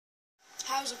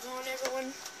How's it going,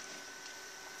 everyone?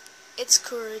 It's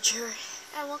Courage here,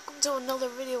 and welcome to another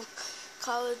video of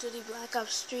Call of Duty Black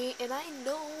Ops 3. And I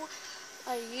know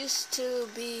I used to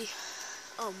be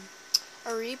a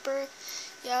Reaper.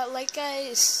 Yeah, like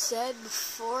I said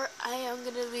before, I am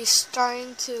gonna be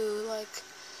starting to like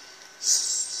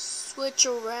switch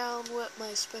around with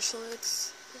my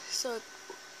specialists. So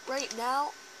right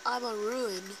now I'm a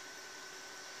Ruin.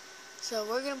 So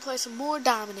we're gonna play some more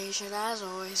Domination as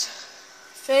always.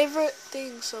 Favorite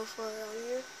thing so far out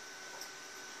here?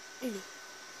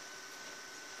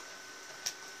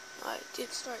 I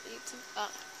did start eating.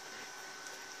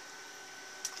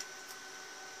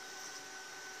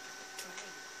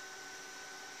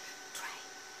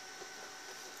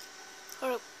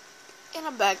 Hold up. And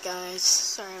I'm back, guys.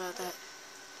 Sorry about that.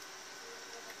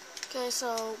 Okay,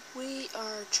 so we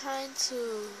are trying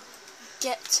to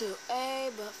get to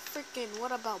A, but freaking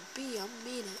what about B? I'm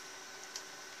mean it.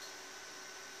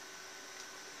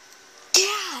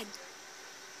 God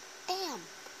damn.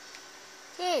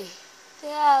 Okay, they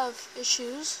have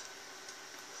issues.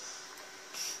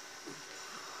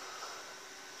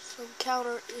 Some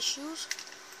counter issues.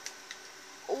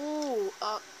 Ooh,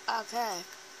 okay.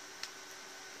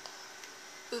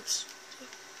 Oops.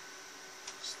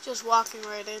 Just walking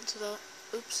right into the.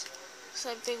 Oops.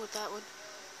 Same thing with that one.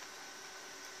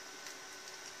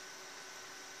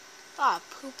 Ah,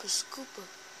 poopa scoopa.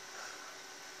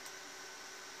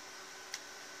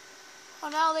 Oh,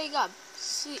 now they got.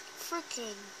 See,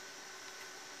 freaking.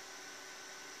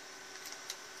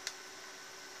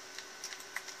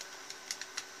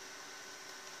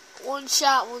 One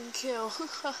shot, one kill.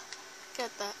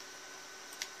 Get that.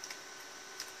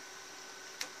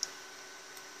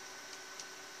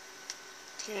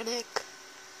 Panic.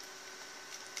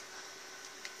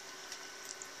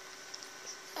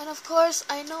 And of course,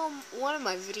 I know one of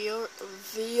my viewers,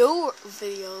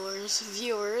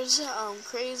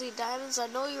 Crazy Diamonds. I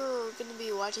know you're gonna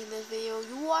be watching this video.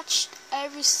 You watched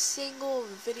every single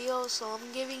video, so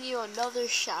I'm giving you another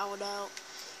shout out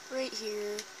right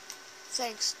here.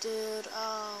 Thanks, dude.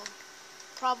 I'll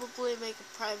probably make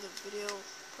a private video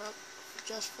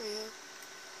just for you.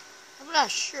 I'm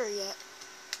not sure yet,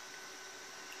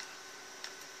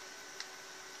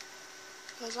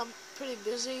 because I'm pretty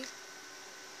busy at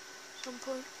some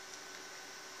point.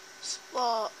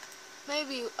 Well,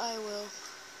 maybe I will.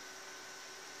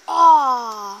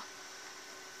 Ah,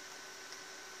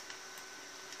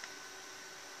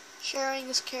 sharing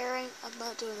is caring. I'm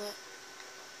not doing that.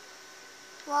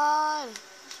 Come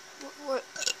on.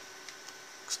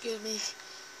 Excuse me.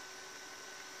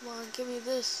 Come on, give me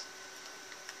this.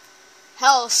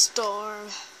 Hellstorm.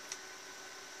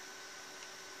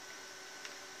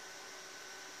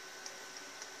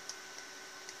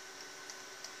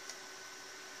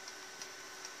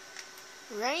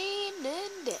 Rain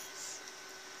and death.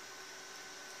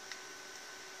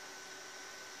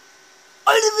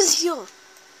 Elevation.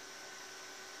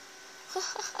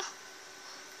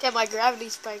 Okay, my gravity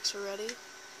spikes are ready.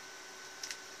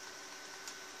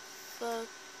 Fuck.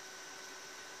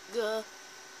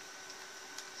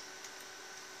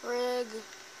 Rig.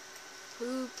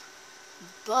 Poop.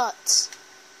 Butt.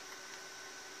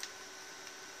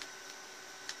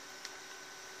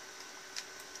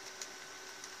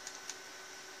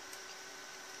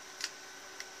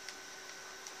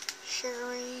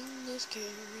 Sharing is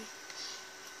caring.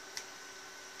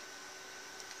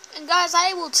 And guys,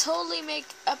 I will totally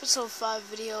make episode 5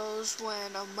 videos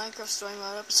when Minecraft Story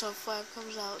Mode episode 5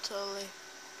 comes out, totally.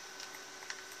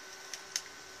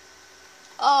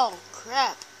 Oh,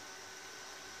 crap.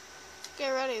 Get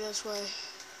ready this way.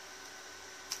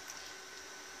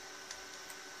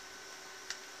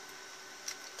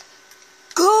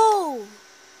 Go!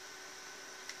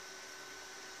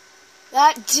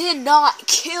 That did not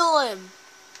kill him.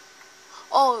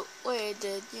 Oh, wait, it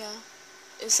did, yeah.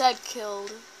 It said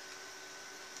killed.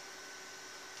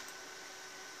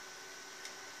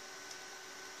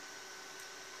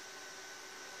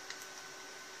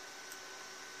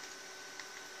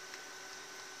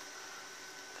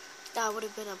 That would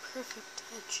have been a perfect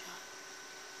headshot.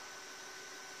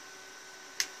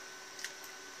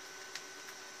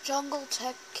 Jungle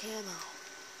Tech Camo.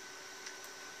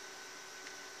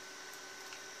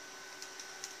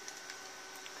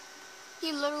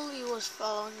 He literally was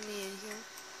following me in here.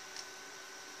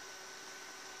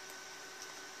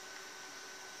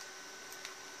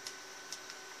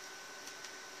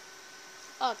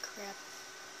 Oh crap.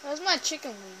 Where's my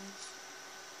chicken wings?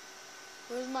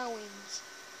 Where's my wings?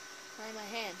 Not in my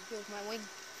hand. Here's my wing.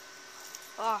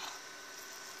 Ah.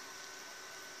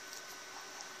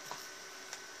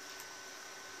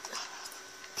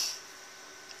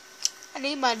 I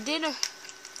need my dinner.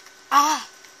 Ah!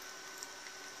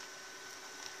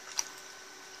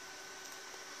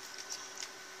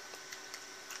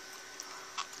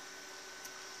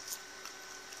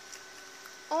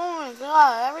 Oh my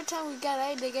god, every time we get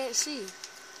A, they get C.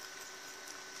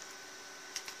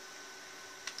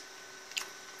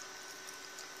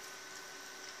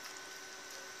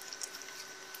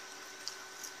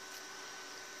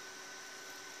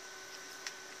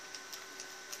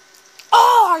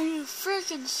 Oh, are you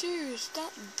freaking serious?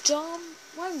 That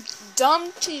one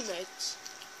dumb teammates.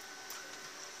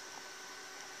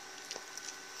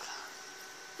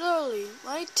 Literally,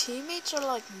 my teammates are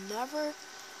like never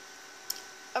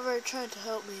ever trying to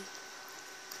help me.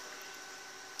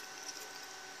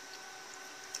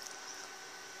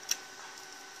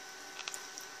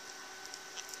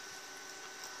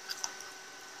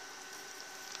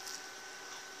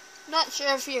 Not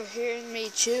sure if you're hearing me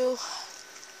too.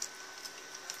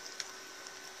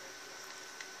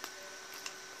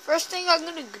 First thing I'm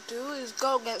gonna do is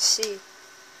go get C.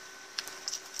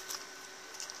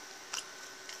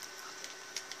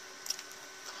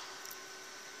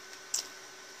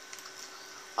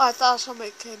 Oh, I thought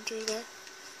somebody came through there.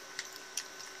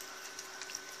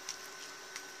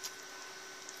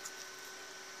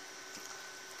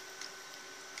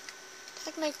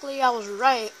 Technically, I was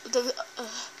right.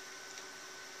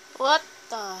 What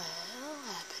the hell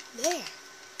happened there?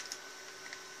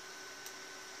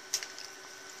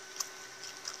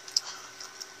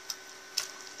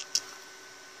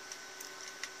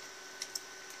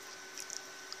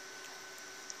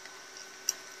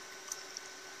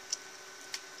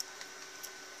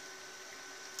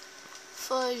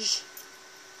 Fudge.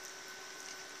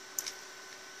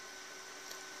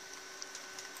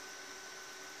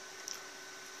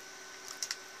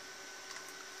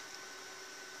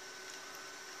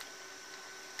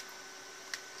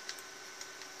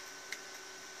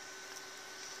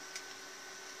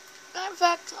 In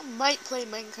fact, I might play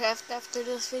Minecraft after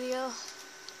this video.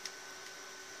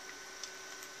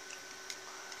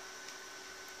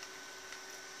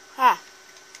 Ha!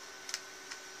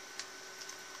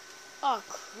 Oh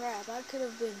crap, I could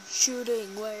have been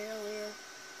shooting way earlier.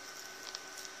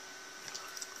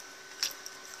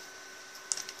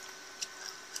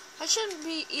 I shouldn't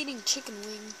be eating chicken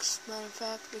wings, matter of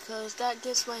fact, because that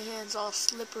gets my hands all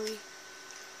slippery.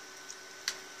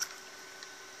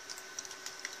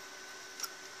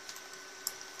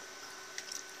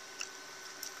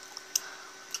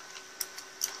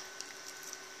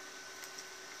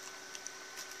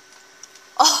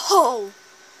 Oh!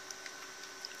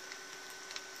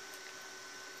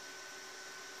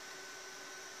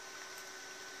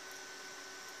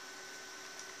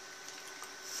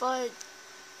 Fudge.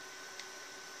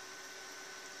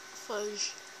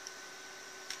 Fudge.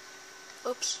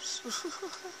 Oops.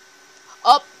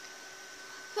 Up.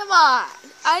 Come on.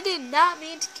 I did not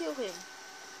mean to kill him.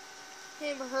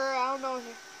 Him or her, I don't know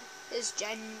his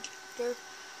gender.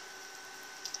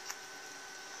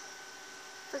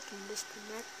 Freaking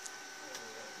disconnect.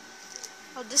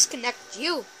 I'll disconnect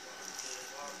you.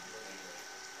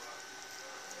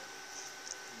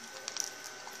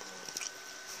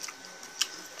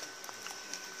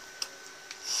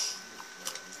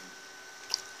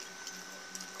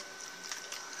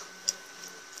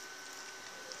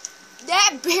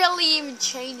 That barely even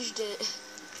changed it.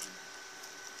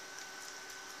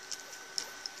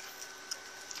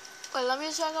 Wait, let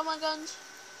me check out my guns.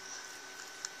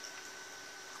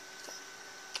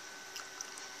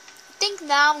 I think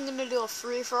now I'm gonna do a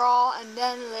free-for-all, and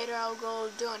then later I'll go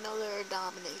do another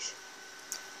domination.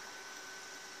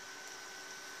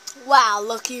 Wow,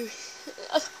 lucky.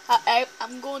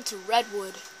 I'm going to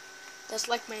Redwood. That's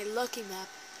like my lucky map.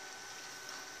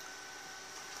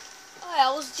 Oh,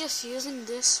 I was just using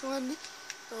this one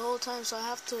the whole time, so I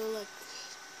have to like.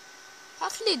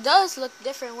 Actually, it does look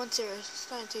different once you're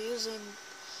starting to use it.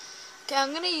 Okay,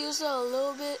 I'm gonna use it a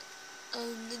little bit,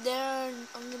 and then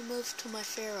I'm gonna move to my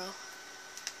Pharaoh.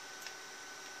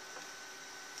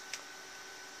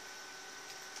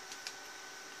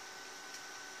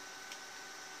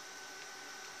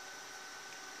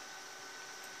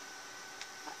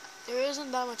 There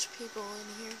isn't that much people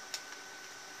in here.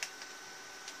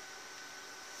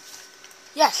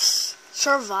 Yes!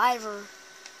 Survivor.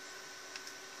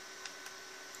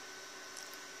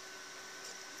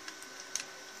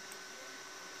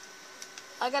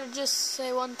 I gotta just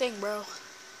say one thing, bro.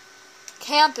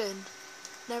 Camping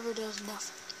never does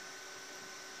nothing.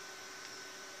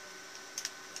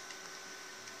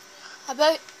 I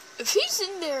bet if he's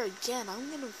in there again, I'm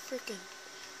gonna freaking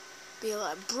be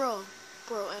like, bro,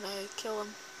 and I kill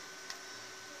him.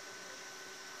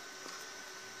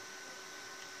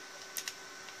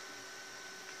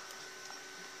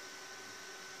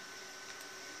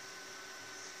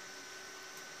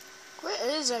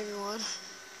 is everyone?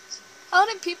 How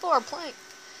many people are playing?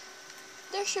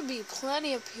 There should be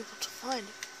plenty of people to find.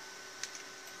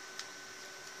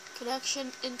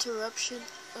 Connection interruption.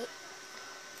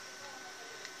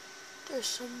 There's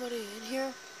somebody in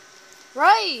here.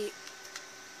 Right!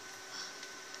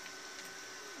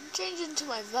 I'm changing to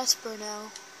my Vesper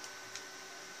now.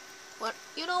 What?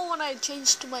 You know when I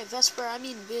change to my Vesper, I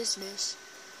mean business.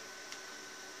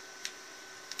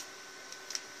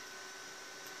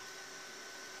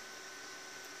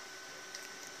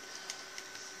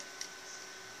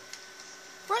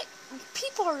 Right,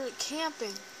 people are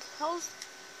camping. How's...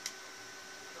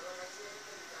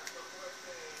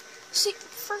 See,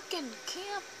 freaking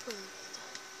camper.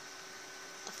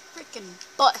 The freaking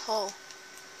butthole.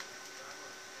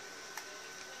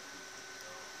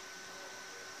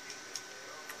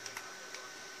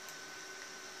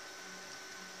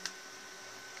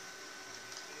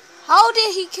 How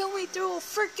did he kill me through a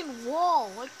freaking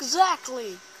wall?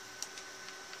 Exactly.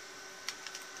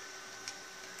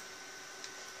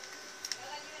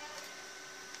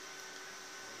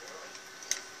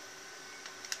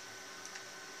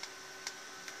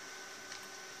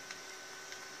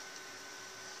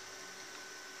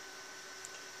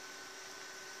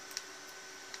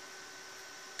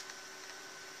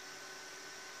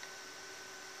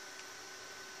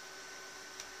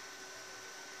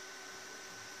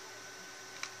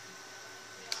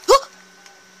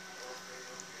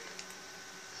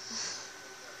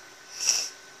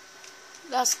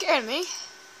 That scared me.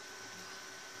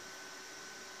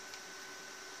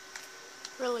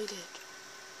 Really did.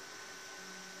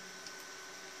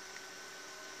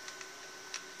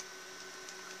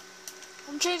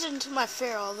 I'm changing to my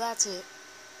feral, that's it.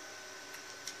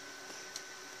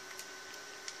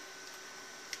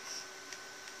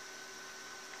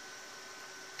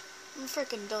 I'm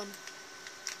freaking done.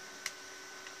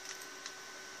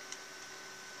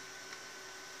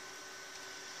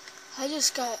 I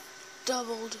just got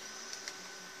doubled.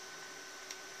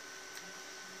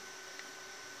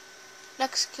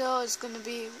 Next kill is gonna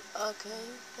be... Okay,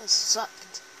 that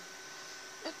sucked.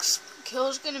 Next kill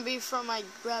is gonna be from my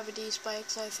gravity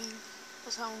spikes, I think.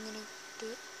 That's how I'm gonna do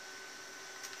it.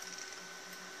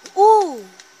 Ooh!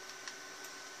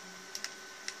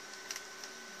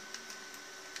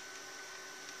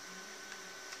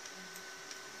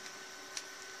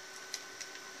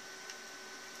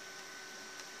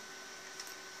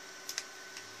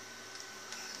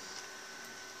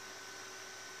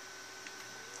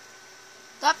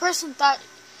 That person thought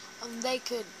they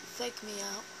could fake me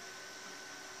out.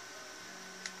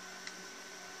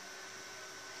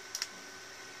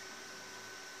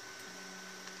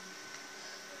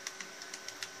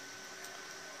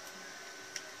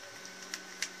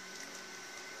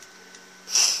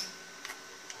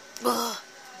 Ugh.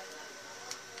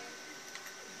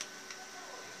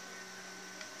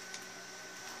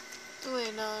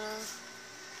 Wait, no.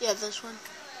 Yeah, this one.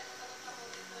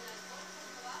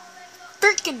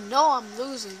 Freaking no, I'm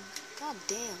losing. God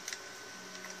damn.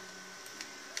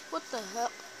 What the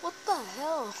hell? What the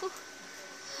hell?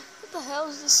 What the hell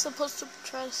is this supposed to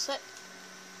try to say?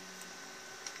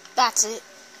 That's it.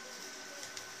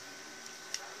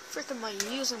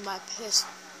 Freaking using my piss.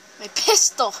 My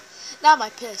pistol! Not my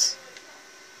piss.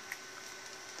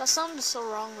 That sounded so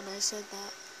wrong when I said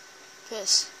that.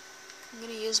 Piss. I'm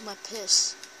gonna use my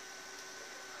piss.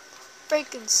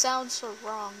 Freaking sounds so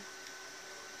wrong.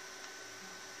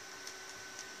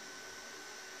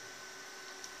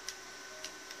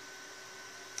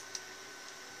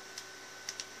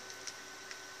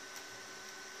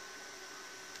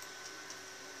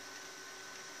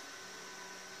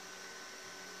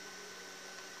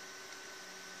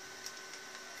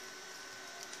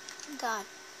 God.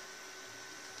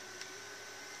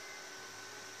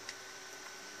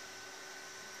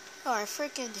 Oh, I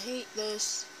freaking hate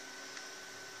this.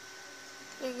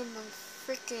 Look at my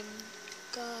freaking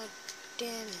god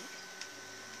damn it.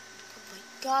 Oh my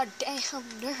goddamn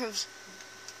nerves.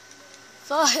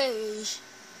 Fudge.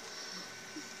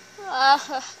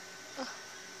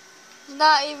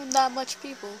 Not even that much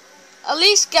people. At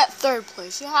least get third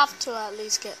place. You have to at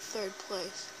least get third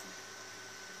place.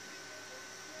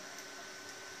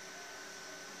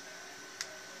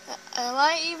 Am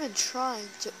I even trying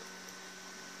to...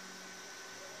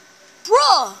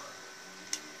 Bruh!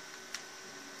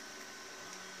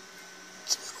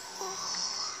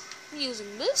 I'm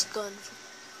using this gun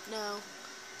now.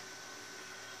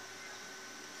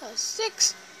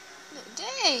 6. No,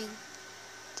 dang.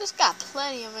 This got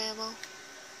plenty of ammo.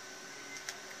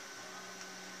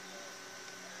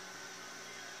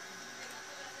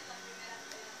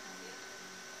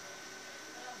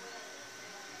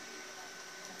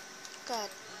 God.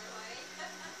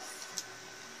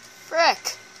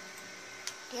 Frick.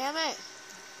 Damn it.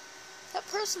 That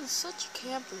person's such a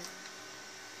camper.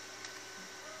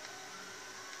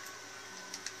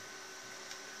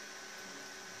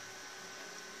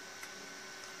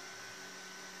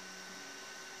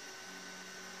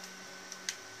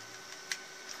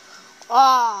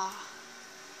 Ah.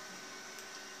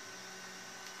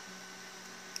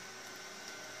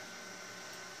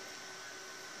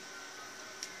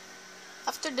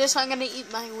 After this, I'm gonna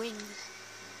eat my wings.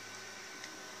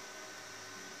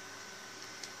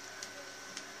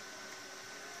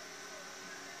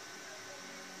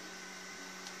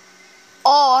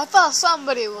 Oh, I thought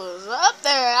somebody was up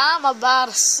there. I'm about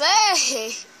to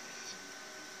say.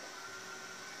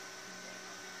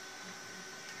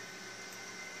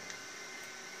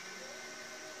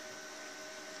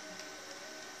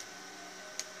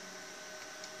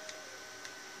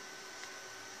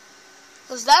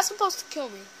 Was that supposed to kill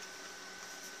me?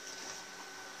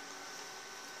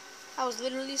 I was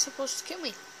literally supposed to kill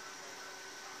me.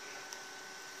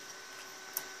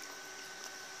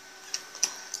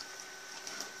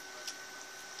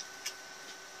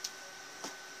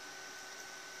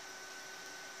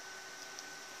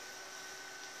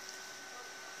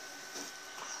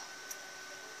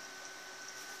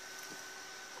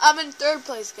 I'm in third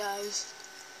place, guys.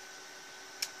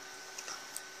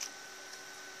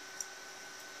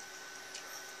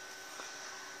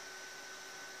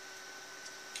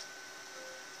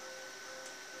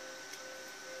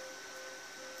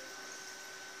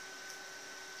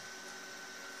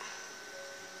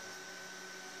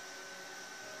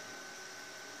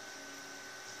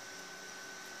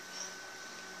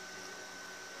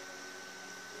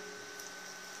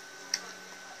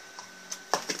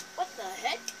 What the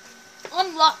heck?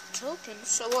 Unlock tokens.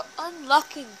 So we're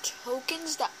unlocking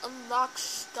tokens that unlock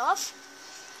stuff.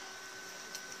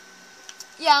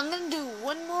 Yeah, I'm gonna do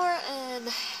one more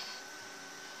and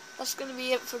that's gonna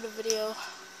be it for the video.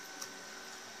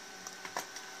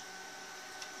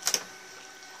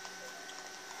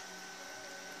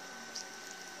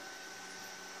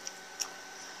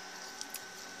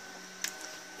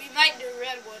 We might do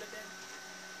redwood again.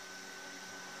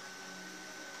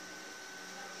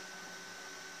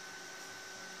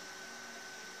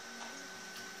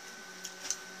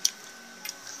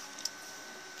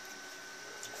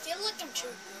 I feel like I'm too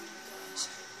good, guys.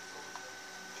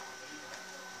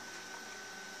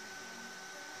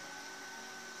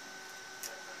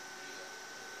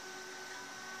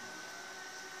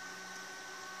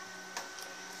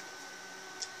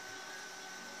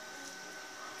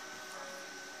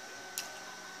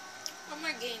 One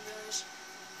more game, guys.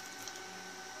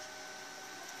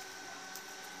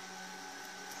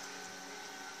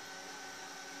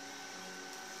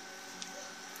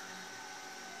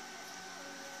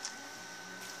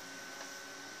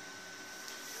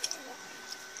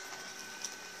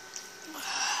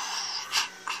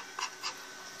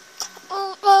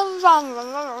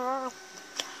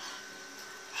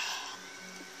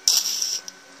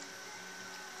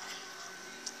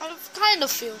 I kind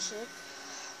of feel sick.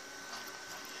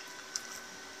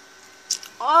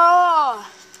 Oh,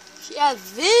 she has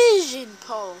vision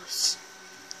pulse.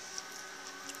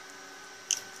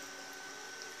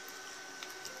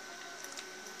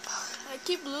 I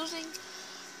keep losing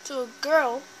to a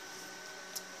girl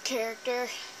character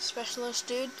specialist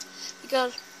dude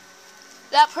because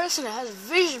that person has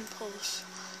vision pulse.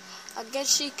 I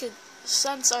guess she could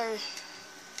sense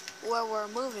where we're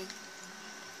moving.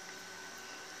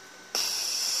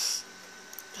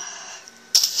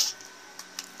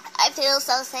 I feel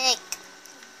so sick.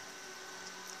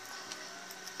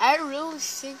 I really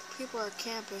think people are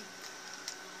camping.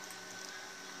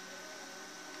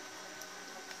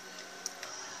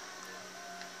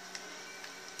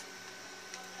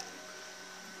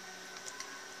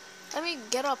 Let me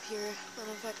get up here on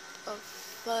effect of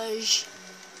fudge.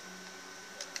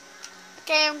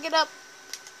 Okay, I'm get up.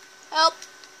 Help.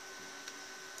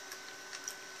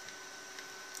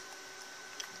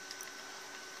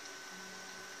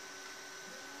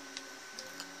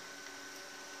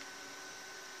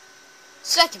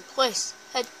 Second place.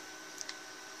 And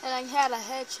I had a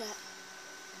headshot.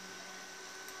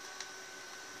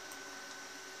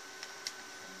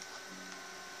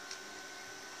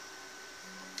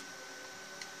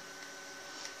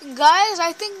 Guys,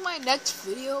 I think my next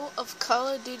video of Call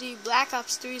of Duty Black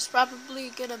Ops 3 is probably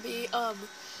gonna be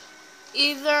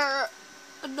either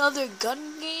another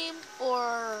gun game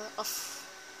or a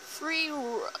free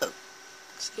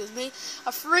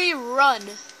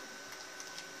run.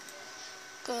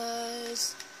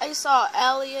 'Cause I saw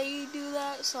Ellie do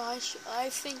that, so I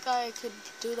think I could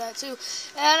do that too.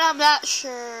 And I'm not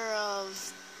sure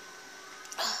of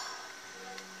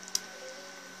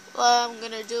what I'm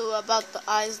gonna do about the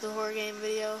Eyes the Horror Game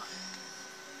video.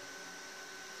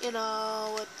 You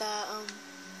know, with that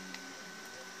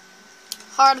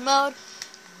hard mode.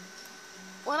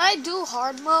 When I do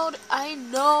hard mode, I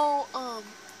know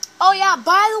oh yeah,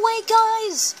 by the way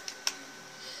guys,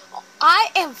 I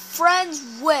am friends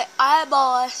with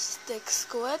Eyeballistic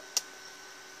Squid.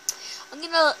 I'm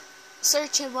gonna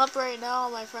search him up right now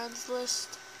on my friends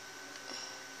list.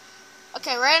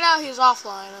 Okay, right now he's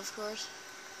offline, of course.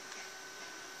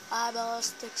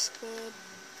 Eyeballistic Squid.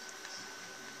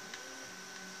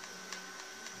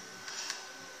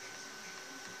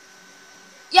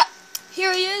 Yeah,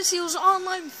 here he is. He was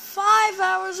online 5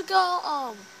 hours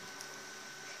ago.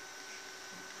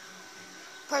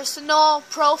 Personal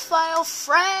profile,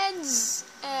 friends,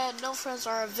 and no friends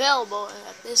are available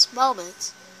at this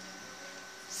moment.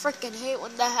 Freaking hate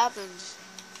when that happens.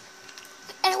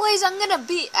 Anyways, I'm gonna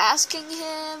be asking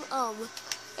him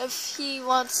if he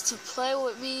wants to play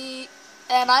with me,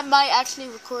 and I might actually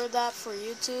record that for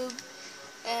YouTube.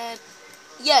 And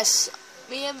yes,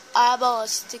 me and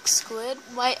Eyeballistic Squid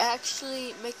might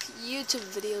actually make YouTube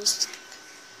videos.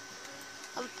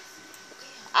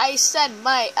 I said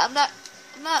might. I'm not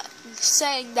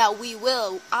saying that we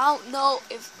will. I don't know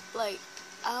if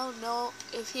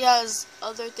he has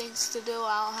other things to do.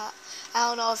 I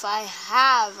don't know if I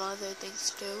have other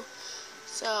things to do.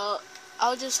 So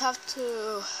I'll just have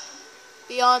to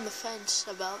be on the fence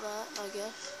about that, I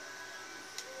guess.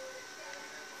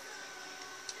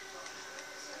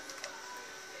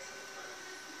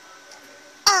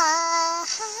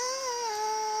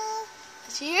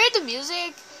 If you hear the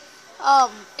music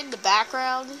in the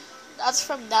background, that's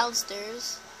from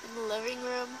downstairs in the living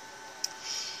room.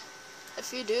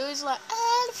 If you do, it's like,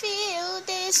 I feel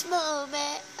this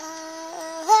moment.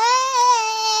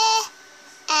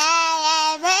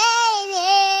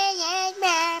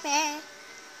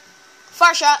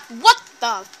 Far shot. What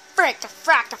the frick?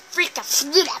 Frack, freak,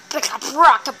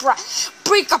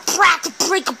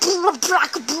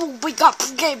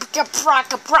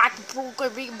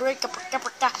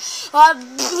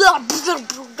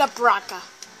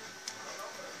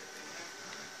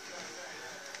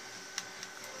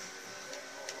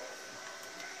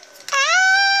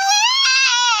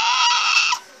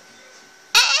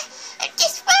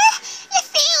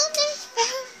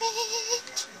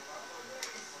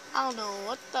 I don't know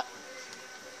what the.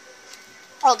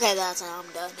 Okay, that's it. I'm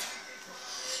done.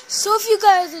 So if you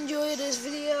guys enjoyed this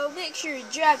video, make sure you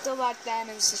drop the like button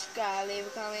and subscribe, leave a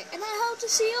comment, and I hope to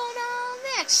see you all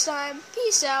next time.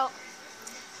 Peace out.